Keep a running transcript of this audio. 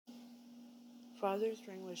Father's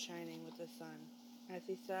ring was shining with the sun as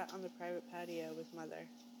he sat on the private patio with Mother.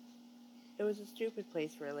 It was a stupid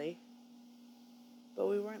place, really, but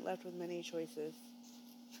we weren't left with many choices.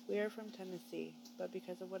 We are from Tennessee, but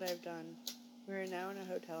because of what I've done, we are now in a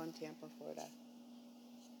hotel in Tampa, Florida.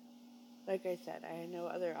 Like I said, I had no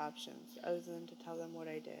other options other than to tell them what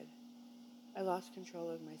I did. I lost control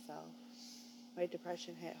of myself. My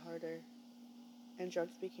depression hit harder, and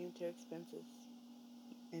drugs became too expensive,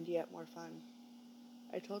 and yet more fun.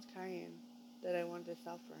 I told Kyan that I wanted to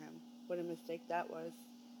sell for him. What a mistake that was.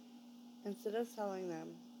 Instead of selling them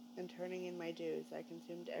and turning in my dues, I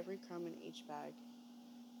consumed every crumb in each bag.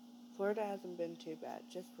 Florida hasn't been too bad,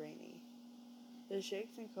 just rainy. The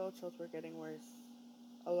shakes and cold chills were getting worse,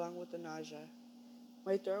 along with the nausea.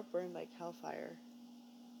 My throat burned like hellfire.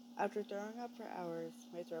 After throwing up for hours,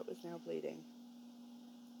 my throat was now bleeding.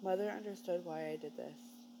 Mother understood why I did this.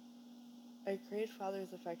 I craved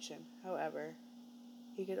Father's affection, however.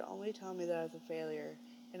 He could only tell me that I was a failure,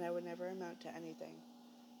 and I would never amount to anything.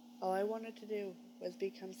 All I wanted to do was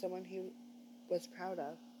become someone he was proud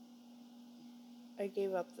of. I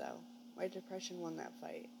gave up, though. My depression won that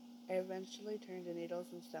fight. I eventually turned to needles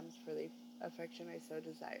and stems for the affection I so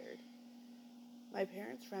desired. My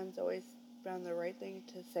parents' friends always found the right thing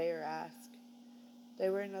to say or ask. They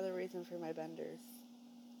were another reason for my benders.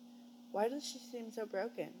 Why does she seem so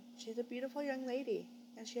broken? She's a beautiful young lady,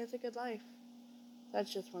 and she has a good life.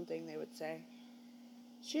 That's just one thing they would say.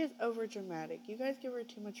 She is overdramatic. You guys give her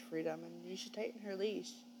too much freedom, and you should tighten her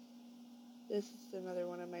leash. This is another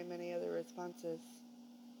one of my many other responses.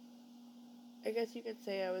 I guess you could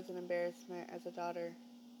say I was an embarrassment as a daughter.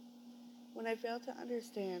 What I fail to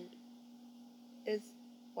understand is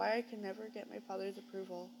why I can never get my father's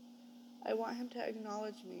approval. I want him to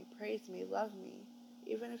acknowledge me, praise me, love me,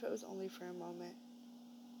 even if it was only for a moment.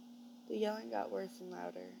 The yelling got worse and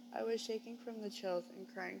louder. I was shaking from the chills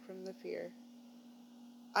and crying from the fear.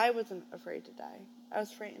 I wasn't afraid to die. I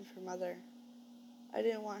was frightened for Mother. I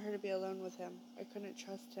didn't want her to be alone with him. I couldn't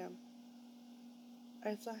trust him.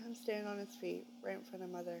 I saw him stand on his feet, right in front of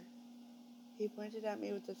Mother. He pointed at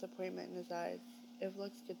me with disappointment in his eyes. If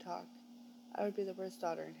looks could talk, I would be the worst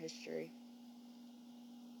daughter in history.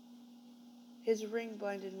 His ring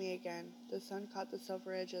blinded me again. The sun caught the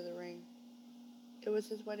silver edge of the ring. It was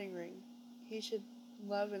his wedding ring. He should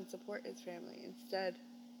love and support his family. Instead,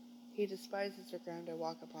 he despises the ground I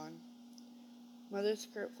walk upon. Mother's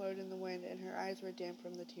skirt flowed in the wind, and her eyes were damp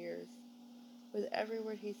from the tears. With every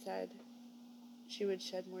word he said, she would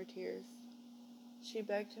shed more tears. She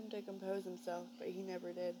begged him to compose himself, but he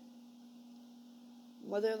never did.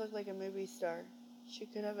 Mother looked like a movie star. She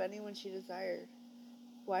could have anyone she desired.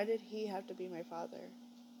 Why did he have to be my father?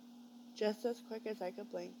 Just as quick as I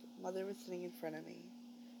could blink, Mother was sitting in front of me.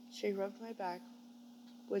 She rubbed my back,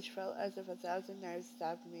 which felt as if 1,000 knives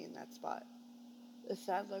stabbed me in that spot. The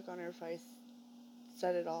sad look on her face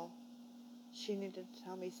said it all. She needed to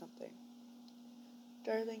tell me something.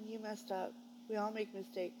 Darling, you messed up. We all make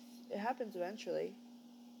mistakes. It happens eventually.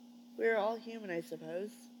 We are all human, I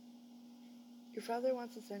suppose. Your father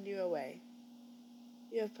wants to send you away.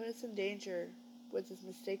 You have put us in danger with this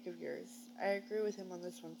mistake of yours. I agree with him on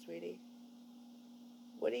this one, sweetie.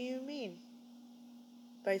 What do you mean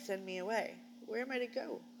by send me away? Where am I to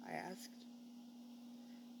go? I asked.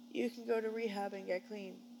 You can go to rehab and get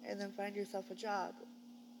clean, and then find yourself a job.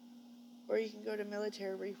 Or you can go to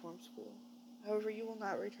military reform school. However, you will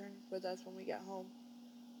not return with us when we get home.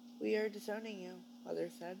 We are disowning you, Mother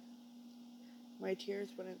said. My tears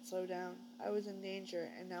wouldn't slow down. I was in danger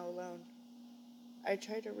and now alone. I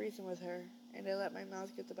tried to reason with her, and I let my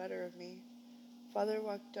mouth get the better of me. Father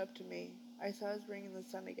walked up to me. I saw his ring in the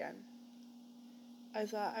sun again. I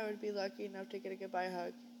thought I would be lucky enough to get a goodbye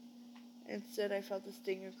hug. Instead, I felt a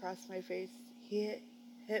sting across my face. He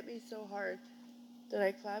hit me so hard that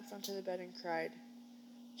I collapsed onto the bed and cried.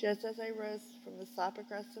 Just as I rose from the slap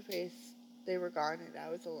across the face, they were gone and I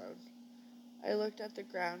was alone. I looked at the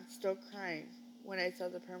ground, still crying, when I saw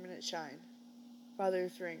the permanent shine,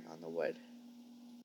 Father's ring on the wood.